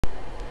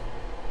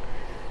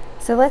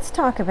So let's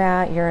talk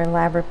about your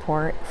lab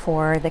report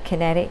for the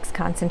Kinetics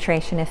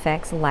Concentration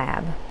Effects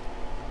Lab.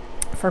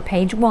 For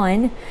page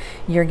 1,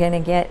 you're going to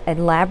get a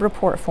lab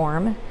report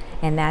form,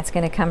 and that's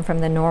going to come from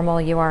the normal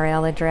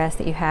URL address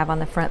that you have on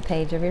the front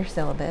page of your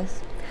syllabus.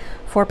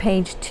 For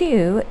page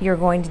 2, you're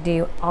going to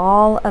do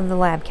all of the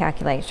lab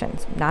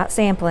calculations, not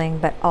sampling,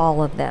 but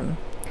all of them.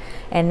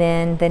 And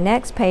then the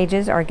next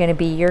pages are going to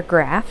be your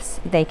graphs.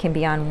 They can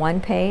be on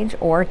one page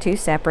or two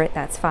separate.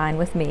 That's fine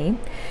with me.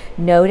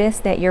 Notice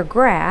that your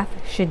graph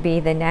should be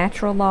the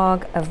natural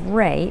log of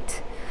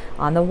rate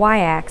on the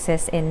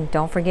y-axis, and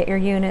don't forget your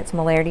units,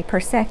 molarity per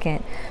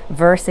second,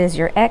 versus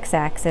your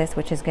x-axis,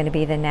 which is going to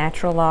be the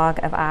natural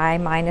log of I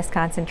minus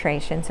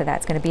concentration. So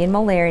that's going to be in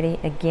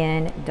molarity.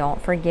 Again,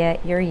 don't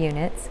forget your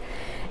units.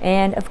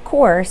 And of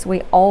course,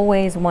 we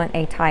always want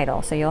a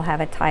title, so you'll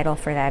have a title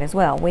for that as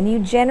well. When you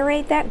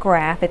generate that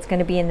graph, it's going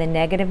to be in the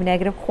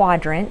negative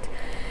quadrant,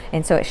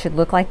 and so it should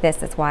look like this.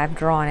 That's why I've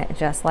drawn it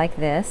just like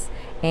this.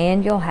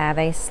 And you'll have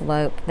a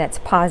slope that's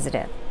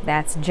positive.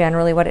 That's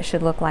generally what it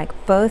should look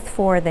like, both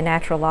for the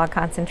natural log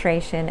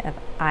concentration of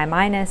I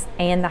minus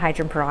and the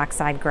hydrogen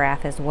peroxide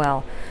graph as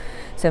well.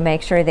 So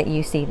make sure that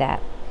you see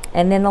that.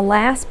 And then the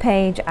last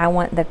page, I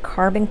want the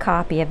carbon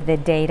copy of the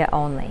data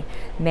only.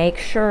 Make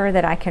sure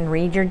that I can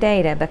read your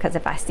data, because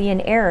if I see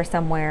an error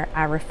somewhere,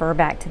 I refer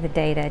back to the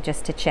data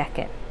just to check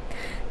it.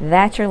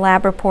 That's your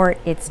lab report.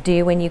 It's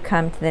due when you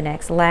come to the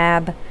next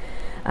lab.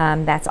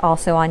 That's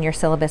also on your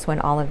syllabus when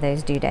all of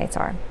those due dates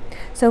are.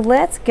 So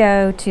let's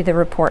go to the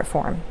report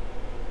form.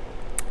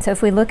 So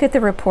if we look at the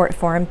report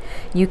form,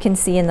 you can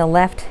see in the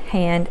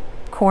left-hand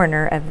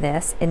corner of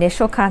this,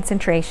 initial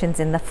concentrations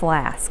in the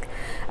flask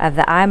of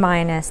the I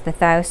minus, the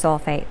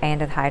thiosulfate,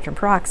 and of the hydrogen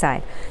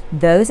peroxide.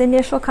 Those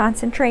initial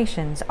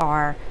concentrations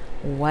are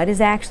what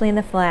is actually in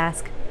the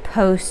flask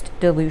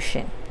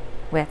post-dilution.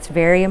 That's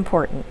very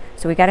important.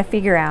 So we got to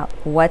figure out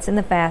what's in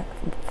the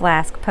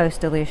flask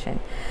post-dilution,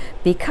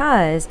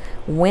 because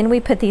when we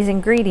put these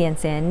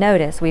ingredients in,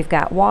 notice we've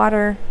got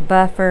water,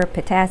 buffer,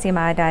 potassium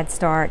iodide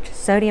starch,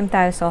 sodium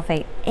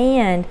thiosulfate,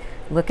 and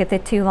look at the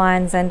two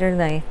lines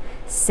underneath,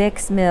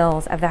 6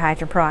 mils of the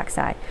hydrogen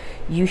peroxide.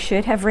 You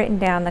should have written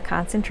down the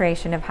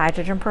concentration of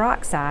hydrogen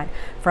peroxide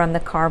from the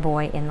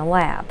carboy in the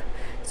lab.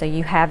 So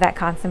you have that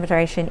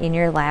concentration in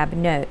your lab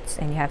notes,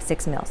 and you have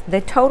 6 mils.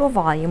 The total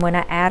volume, when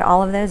I add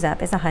all of those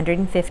up, is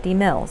 150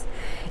 mils.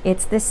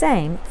 It's the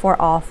same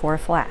for all 4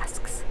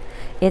 flasks.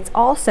 It's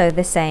also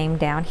the same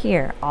down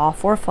here. All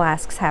 4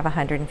 flasks have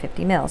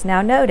 150 mils.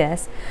 Now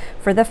notice,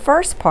 for the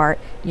first part,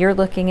 you're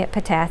looking at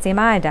potassium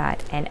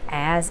iodide, and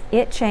as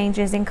it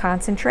changes in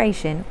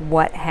concentration,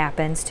 what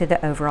happens to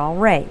the overall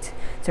rate?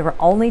 So we're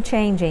only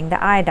changing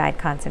the iodide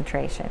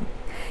concentration.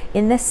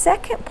 In the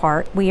second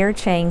part, we are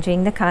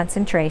changing the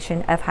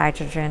concentration of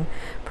hydrogen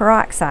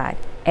peroxide.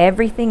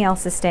 Everything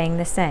else is staying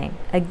the same.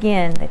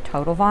 Again, the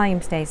total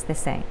volume stays the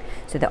same.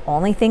 So the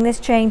only thing that's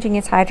changing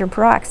is hydrogen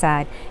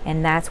peroxide,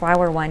 and that's why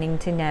we're wanting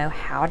to know,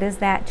 how does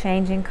that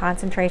change in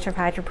concentration of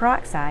hydrogen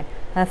peroxide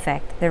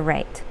affect the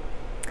rate?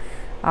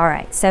 All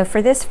right, so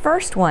for this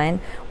first one,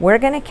 we're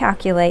going to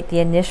calculate the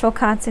initial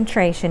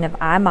concentration of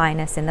I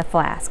minus in the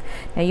flask.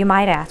 Now you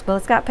might ask, well,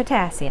 it's got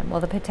potassium.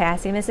 Well, the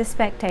potassium is a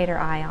spectator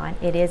ion.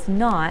 It is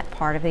not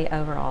part of the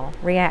overall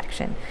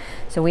reaction.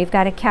 So we've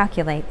got to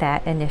calculate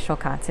that initial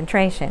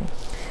concentration.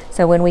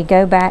 So when we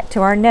go back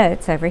to our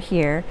notes over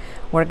here,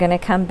 we're going to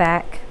come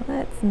back,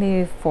 let's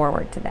move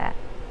forward to that.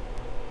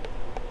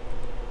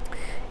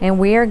 And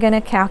we are going to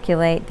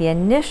calculate the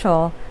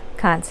initial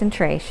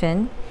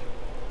concentration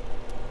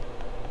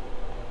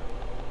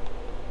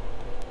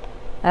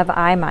of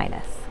I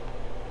minus.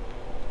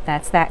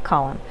 That's that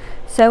column.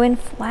 So in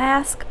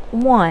flask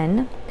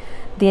 1,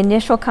 the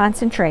initial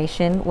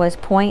concentration was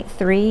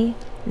 0.30.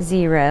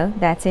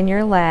 That's in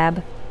your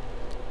lab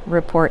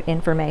report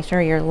information,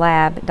 or your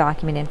lab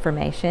document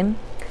information.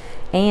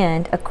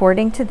 And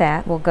according to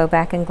that, we'll go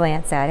back and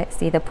glance at it.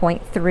 See the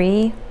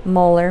 0.3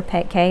 molar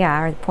Ki,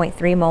 or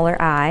 0.3 molar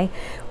I.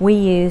 We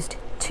used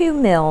 2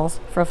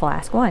 mils for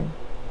flask 1.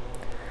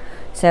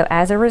 So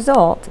as a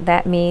result,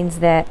 that means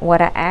that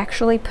what I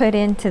actually put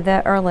into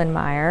the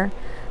Erlenmeyer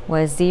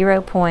was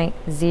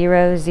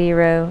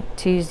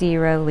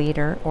 0.0020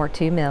 liter, or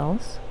 2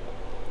 mils.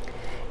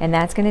 And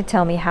that's going to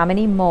tell me how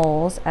many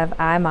moles of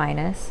I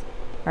minus,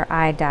 or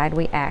iodide,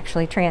 we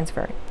actually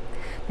transferred.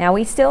 Now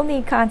we still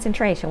need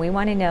concentration. We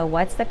want to know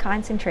what's the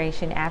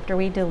concentration after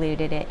we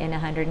diluted it in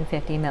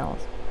 150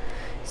 mils.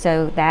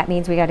 So that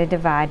means we got to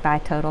divide by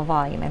total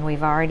volume. And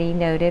we've already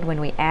noted, when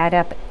we add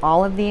up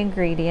all of the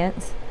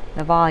ingredients,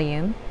 the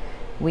volume,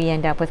 we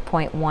end up with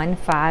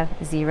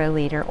 0.150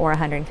 liter, or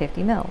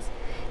 150 mils.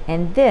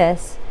 And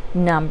this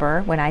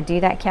number, when I do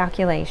that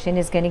calculation,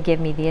 is going to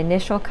give me the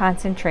initial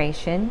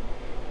concentration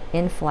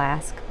in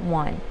flask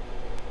 1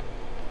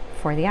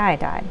 for the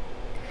iodide.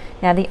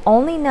 Now the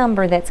only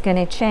number that's going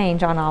to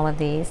change on all of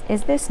these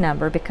is this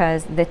number,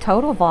 because the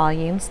total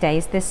volume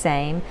stays the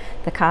same,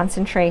 the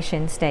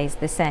concentration stays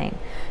the same.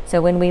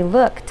 So when we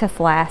look to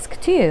flask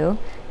 2,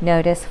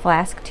 notice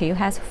flask 2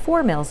 has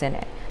 4 mils in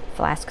it.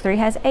 Flask 3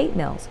 has 8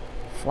 mils.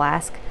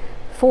 Flask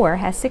 4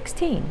 has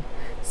 16.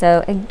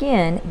 So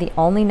again, the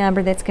only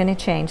number that's going to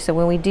change, so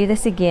when we do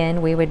this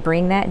again, we would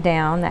bring that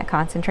down, that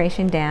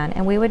concentration down,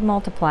 and we would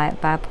multiply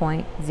it by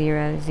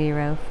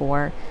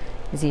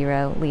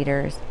 0.0040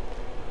 liters,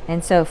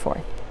 and so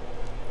forth.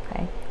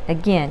 Okay.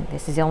 Again,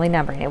 this is the only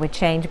number, and it would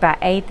change by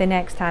 8 the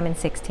next time and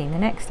 16 the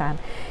next time,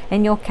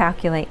 and you'll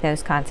calculate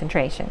those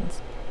concentrations.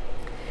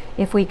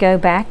 If we go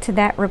back to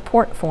that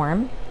report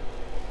form,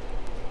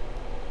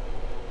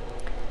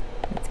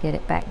 let's get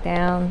it back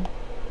down.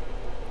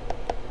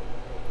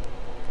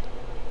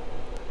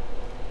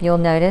 You'll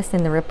notice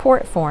in the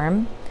report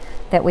form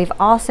that we've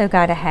also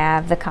got to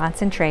have the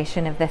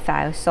concentration of the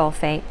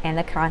thiosulfate and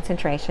the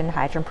concentration of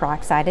hydrogen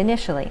peroxide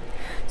initially.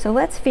 So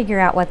let's figure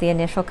out what the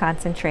initial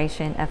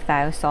concentration of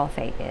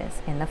thiosulfate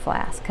is in the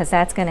flask, because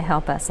that's going to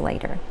help us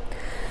later.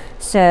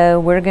 So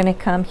we're going to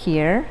come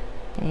here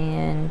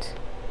and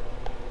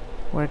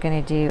we're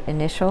going to do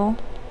initial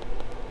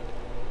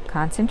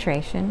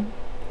concentration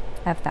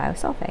of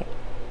thiosulfate.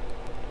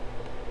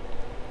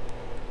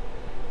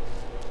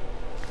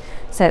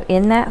 So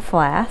in that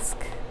flask,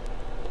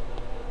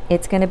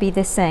 it's going to be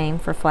the same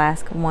for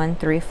flask 1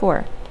 through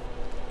 4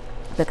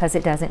 because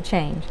it doesn't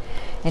change.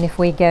 And if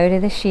we go to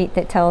the sheet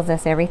that tells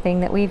us everything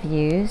that we've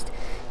used,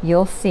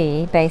 you'll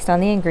see, based on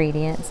the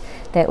ingredients,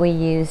 that we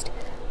used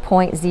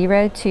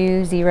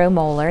 0.020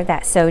 molar.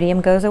 That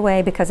sodium goes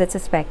away because it's a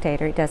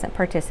spectator, it doesn't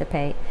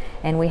participate.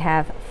 And we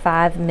have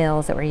 5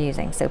 mils that we're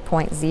using, so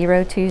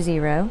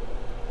 0.020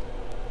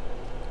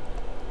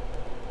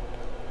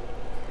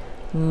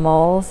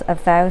 moles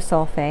of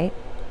thiosulfate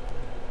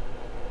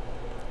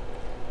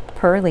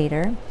per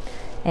liter,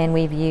 and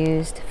we've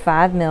used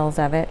 5 mils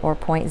of it, or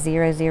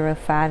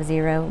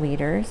 0.0050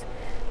 liters.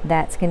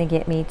 That's going to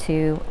get me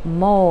to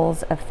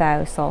moles of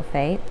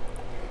thiosulfate,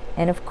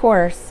 and of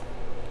course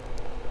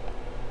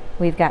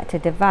we've got to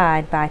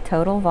divide by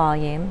total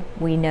volume.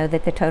 We know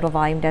that the total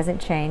volume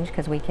doesn't change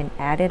because we can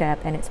add it up,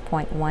 and it's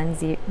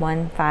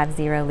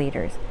 0.150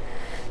 liters.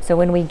 So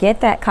when we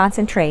get that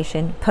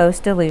concentration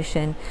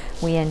post-dilution,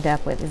 we end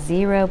up with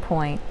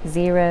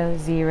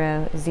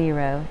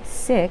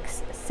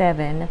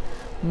 0.00067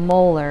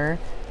 molar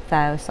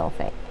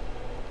thiosulfate.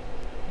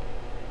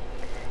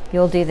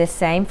 You'll do the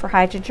same for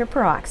hydrogen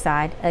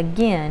peroxide.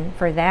 Again,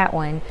 for that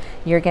one,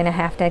 you're going to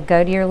have to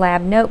go to your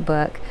lab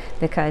notebook,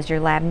 because your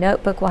lab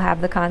notebook will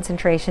have the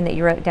concentration that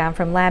you wrote down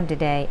from lab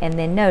today. And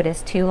then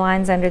notice 2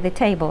 lines under the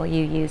table,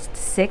 you used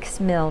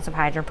 6 mils of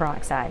hydrogen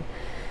peroxide.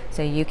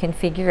 So you can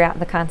figure out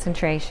the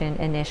concentration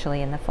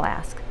initially in the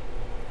flask.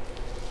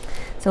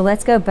 So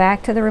let's go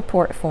back to the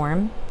report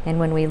form, and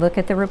when we look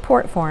at the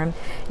report form,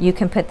 you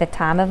can put the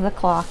time of the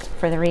clock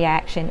for the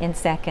reaction in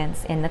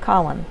seconds in the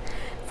column.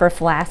 For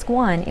flask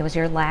 1, it was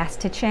your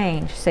last to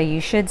change, so you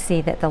should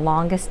see that the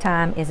longest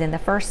time is in the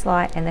first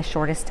slot and the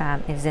shortest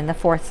time is in the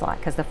 4th slot,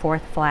 because the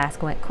 4th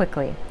flask went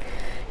quickly.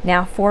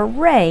 Now for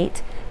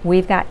rate,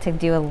 we've got to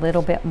do a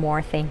little bit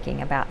more thinking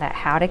about that,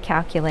 how to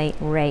calculate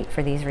rate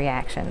for these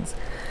reactions.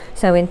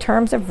 So in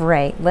terms of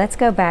rate, let's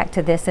go back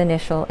to this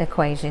initial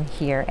equation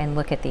here and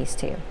look at these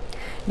two.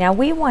 Now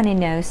we want to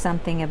know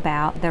something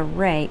about the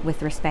rate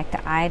with respect to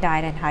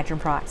iodide and hydrogen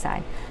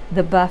peroxide.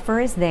 The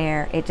buffer is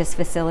there, it just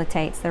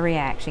facilitates the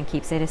reaction,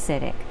 keeps it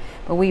acidic.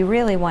 But we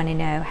really want to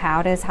know,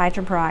 how does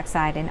hydrogen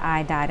peroxide and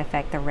iodide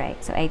affect the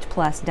rate? So H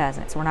plus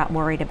doesn't, so we're not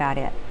worried about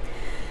it.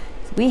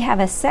 We have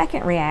a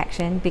second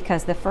reaction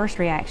because the first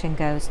reaction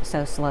goes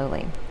so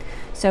slowly.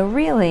 So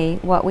really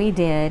what we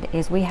did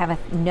is we have a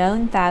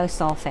known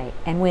thiosulfate,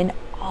 and when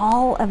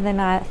all of the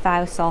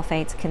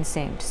thiosulfates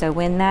consumed, so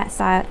when that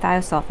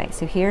thiosulfate,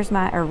 so here's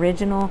my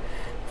original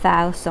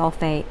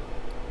thiosulfate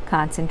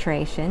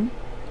concentration.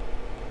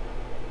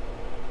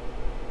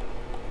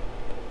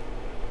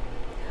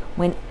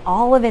 When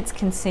all of it's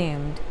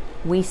consumed,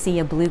 we see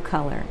a blue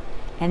color,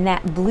 and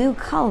that blue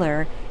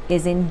color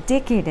is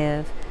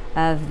indicative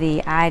of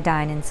the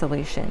iodine in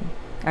solution,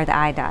 or the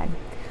iodide.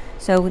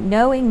 So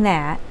knowing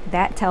that,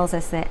 that tells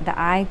us that the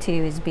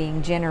I2 is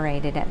being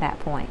generated at that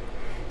point.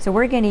 So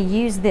we're going to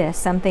use this,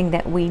 something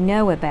that we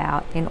know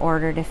about, in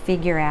order to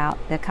figure out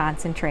the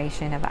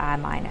concentration of I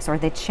minus, or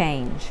the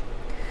change.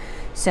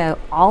 So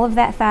all of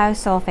that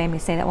thiosulfate, let me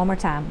say that one more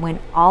time, when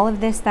all of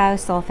this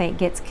thiosulfate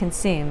gets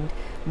consumed,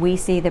 we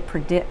see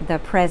the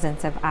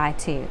presence of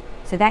I2.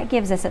 So that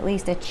gives us at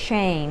least a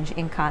change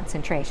in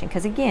concentration.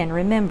 Because again,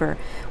 remember,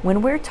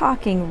 when we're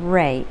talking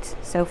rate,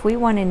 so if we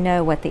want to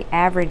know what the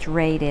average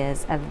rate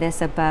is of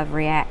this above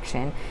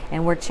reaction,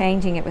 and we're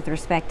changing it with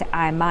respect to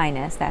I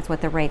minus, that's what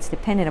the rate's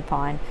dependent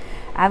upon,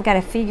 I've got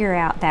to figure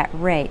out that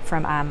rate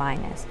from I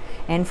minus.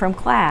 And from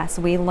class,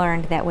 we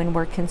learned that when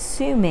we're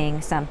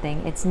consuming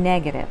something, it's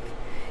negative.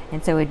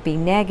 And so it'd be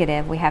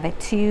negative, we have a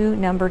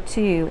number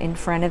 2 in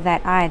front of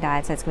that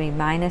iodide, so it's going to be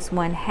minus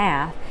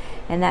 1/2,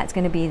 and that's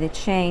going to be the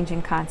change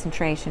in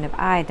concentration of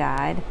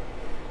iodide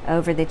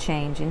over the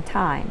change in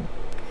time.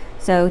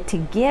 So to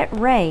get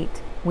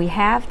rate, we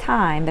have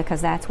time,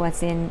 because that's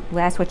what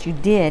you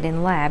did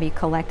in lab, you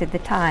collected the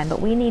time, but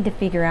we need to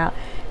figure out,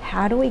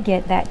 how do we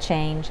get that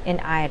change in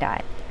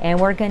iodide? And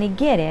we're going to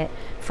get it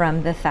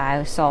from the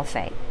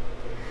thiosulfate.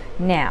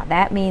 Now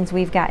that means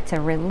we've got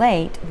to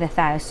relate the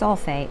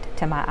thiosulfate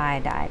to my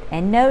iodide.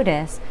 And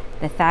notice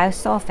the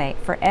thiosulfate,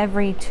 for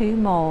every 2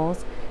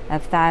 moles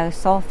of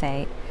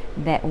thiosulfate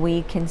that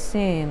we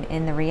consume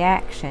in the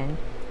reaction,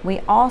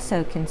 we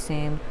also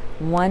consume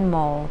 1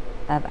 mole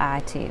of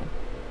I2.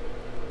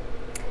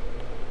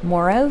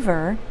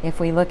 Moreover, if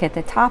we look at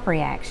the top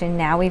reaction,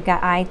 now we've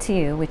got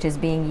I2, which is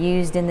being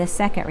used in this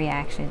second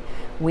reaction.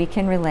 We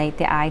can relate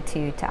the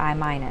I2 to I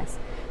minus.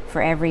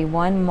 For every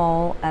 1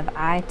 mole of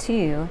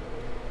I2,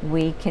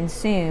 we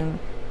consume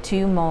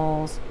 2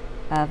 moles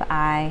of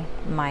I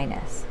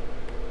minus.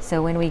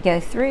 So when we go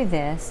through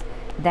this,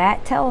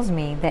 that tells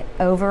me that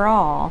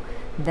overall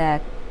the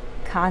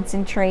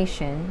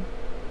concentration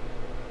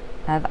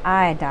of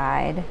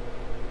iodide,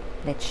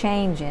 the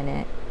change in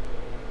it,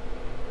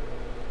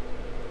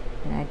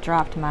 and I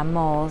dropped my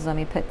moles, let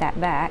me put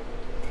that back,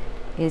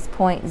 is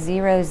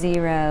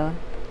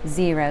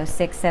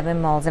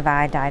 0.00067 moles of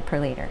iodide per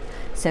liter.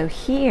 So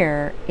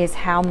here is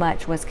how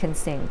much was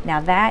consumed.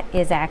 Now that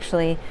is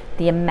actually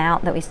the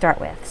amount that we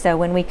start with. So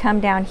when we come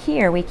down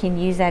here, we can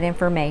use that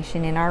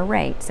information in our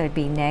rate. So it'd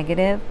be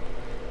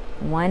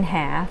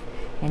 -1/2,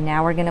 and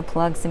now we're going to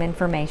plug some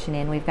information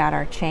in. We've got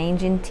our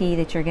change in T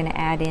that you're going to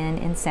add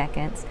in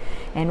seconds.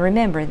 And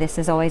remember, this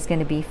is always going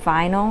to be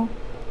final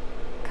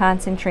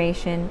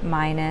concentration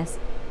minus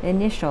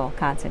initial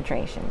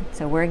concentration.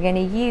 So we're going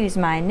to use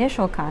my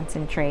initial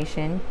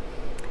concentration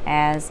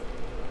as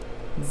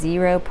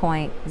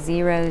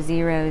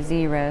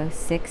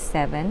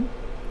 0.00067,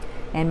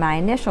 and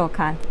my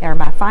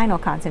final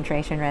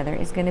concentration rather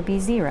is going to be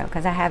 0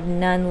 because I have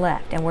none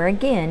left. And we're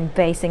again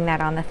basing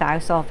that on the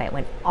thiosulfate.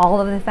 When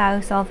all of the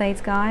thiosulfate's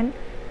gone,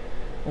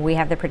 we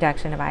have the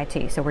production of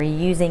I2. So we're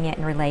using it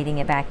and relating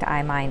it back to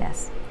I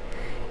minus.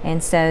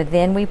 And so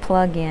then we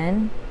plug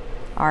in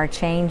our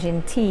change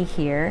in T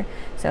here.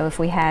 So if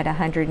we had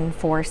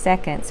 104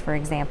 seconds, for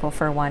example,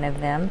 for one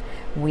of them,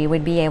 we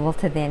would be able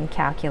to then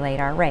calculate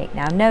our rate.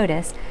 Now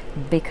notice,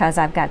 because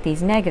I've got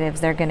these negatives,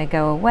 they're going to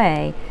go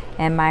away,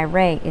 and my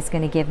rate is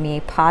going to give me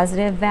a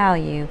positive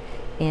value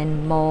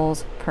in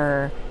moles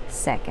per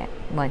second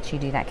once you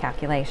do that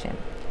calculation.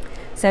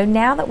 So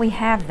now that we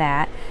have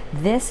that,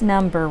 this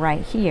number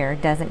right here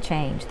doesn't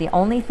change. The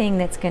only thing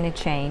that's going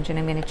to change, and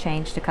I'm going to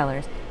change to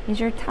colors, is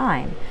your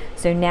time.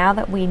 So now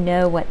that we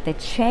know what the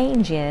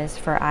change is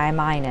for I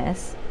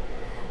minus,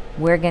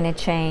 we're going to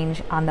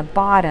change on the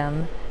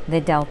bottom the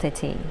delta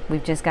T.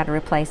 We've just got to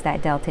replace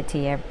that delta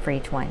T for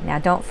each one. Now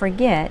don't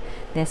forget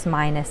this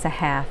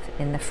 -1/2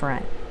 in the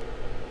front.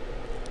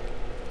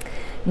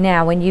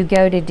 Now when you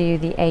go to do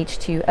the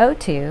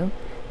H2O2,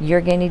 you're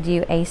going to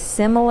do a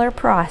similar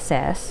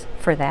process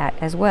for that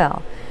as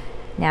well.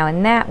 Now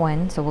in that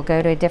one, so we'll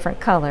go to a different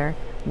color,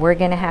 we're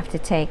going to have to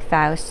take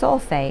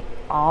thiosulfate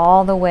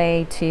all the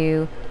way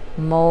to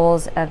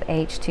moles of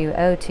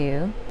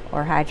H2O2,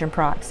 or hydrogen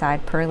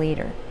peroxide, per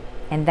liter.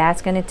 And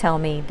that's going to tell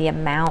me the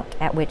amount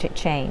at which it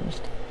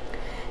changed.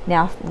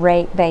 Now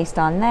rate based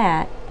on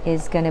that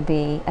is going to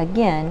be,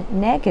 again,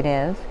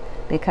 negative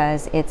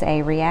because it's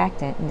a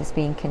reactant and it's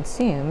being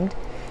consumed.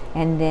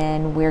 And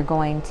then we're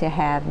going to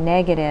have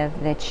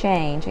negative the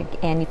change,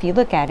 and if you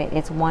look at it,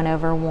 it's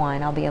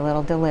 1/1. I'll be a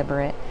little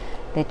deliberate.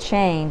 The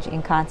change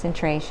in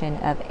concentration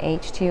of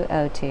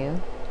H2O2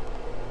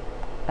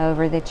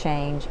 over the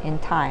change in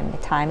time. The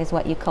time is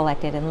what you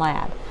collected in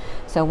lab.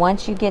 So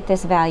once you get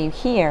this value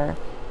here,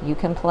 you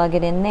can plug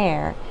it in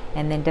there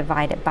and then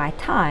divide it by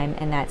time,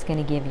 and that's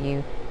going to give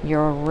you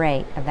your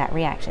rate of that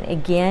reaction.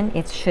 Again,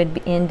 it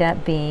should end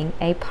up being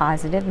a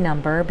positive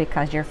number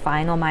because your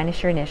final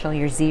minus your initial,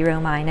 your 0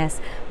 minus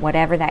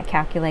whatever that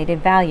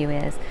calculated value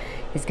is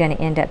going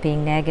to end up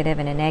being negative,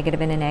 and a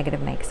negative and a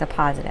negative makes a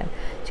positive.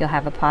 So you'll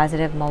have a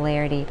positive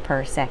molarity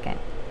per second.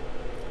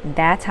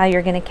 That's how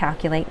you're going to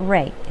calculate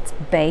rate. It's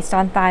based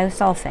on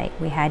thiosulfate.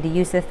 We had to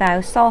use the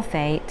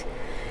thiosulfate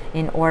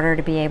in order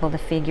to be able to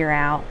figure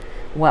out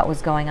what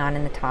was going on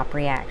in the top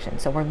reaction.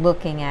 So we're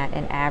looking at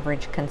an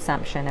average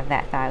consumption of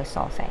that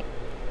thiosulfate.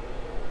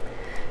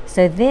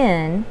 So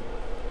then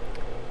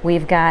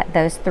we've got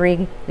those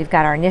three, we've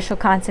got our initial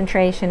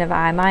concentration of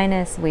I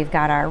minus, we've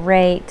got our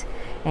rate,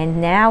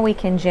 and now we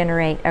can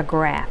generate a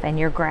graph. And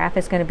your graph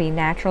is going to be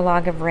natural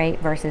log of rate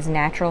versus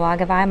natural log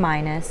of I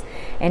minus,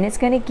 and it's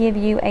going to give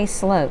you a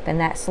slope, and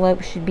that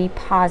slope should be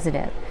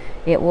positive.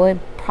 It would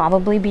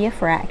probably be a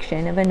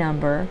fraction of a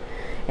number.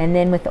 And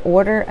then with the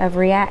order of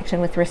reaction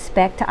with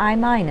respect to I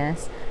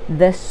minus,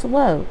 the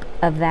slope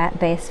of that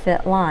base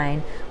fit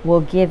line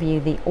will give you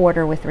the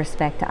order with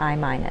respect to I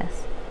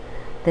minus.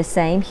 The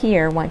same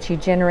here, once you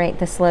generate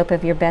the slope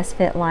of your best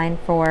fit line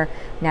for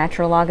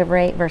natural log of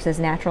rate versus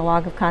natural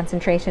log of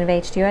concentration of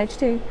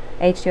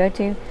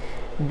H2O2,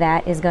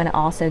 that is going to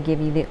also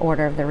give you the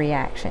order of the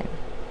reaction.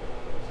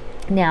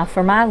 Now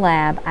for my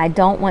lab, I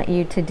don't want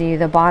you to do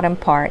the bottom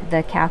part,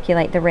 the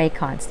calculate the rate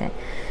constant.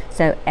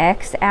 So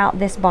X out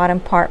this bottom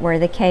part where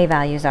the K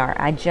values are.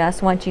 I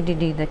just want you to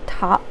do the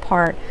top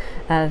part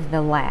of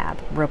the lab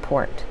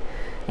report.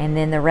 And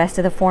then the rest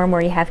of the form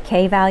where you have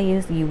K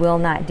values, you will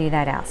not do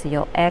that out. So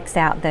you'll X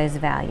out those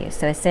values.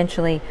 So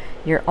essentially,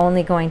 you're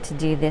only going to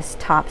do this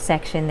top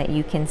section that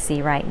you can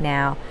see right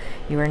now.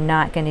 You are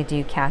not going to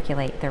do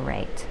calculate the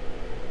rate.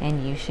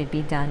 And you should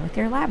be done with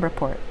your lab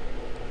report.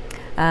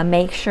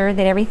 Make sure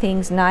that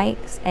everything's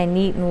nice and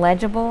neat and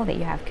legible, that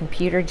you have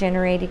computer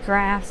generated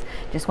graphs.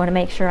 Just want to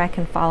make sure I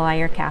can follow all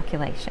your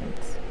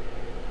calculations.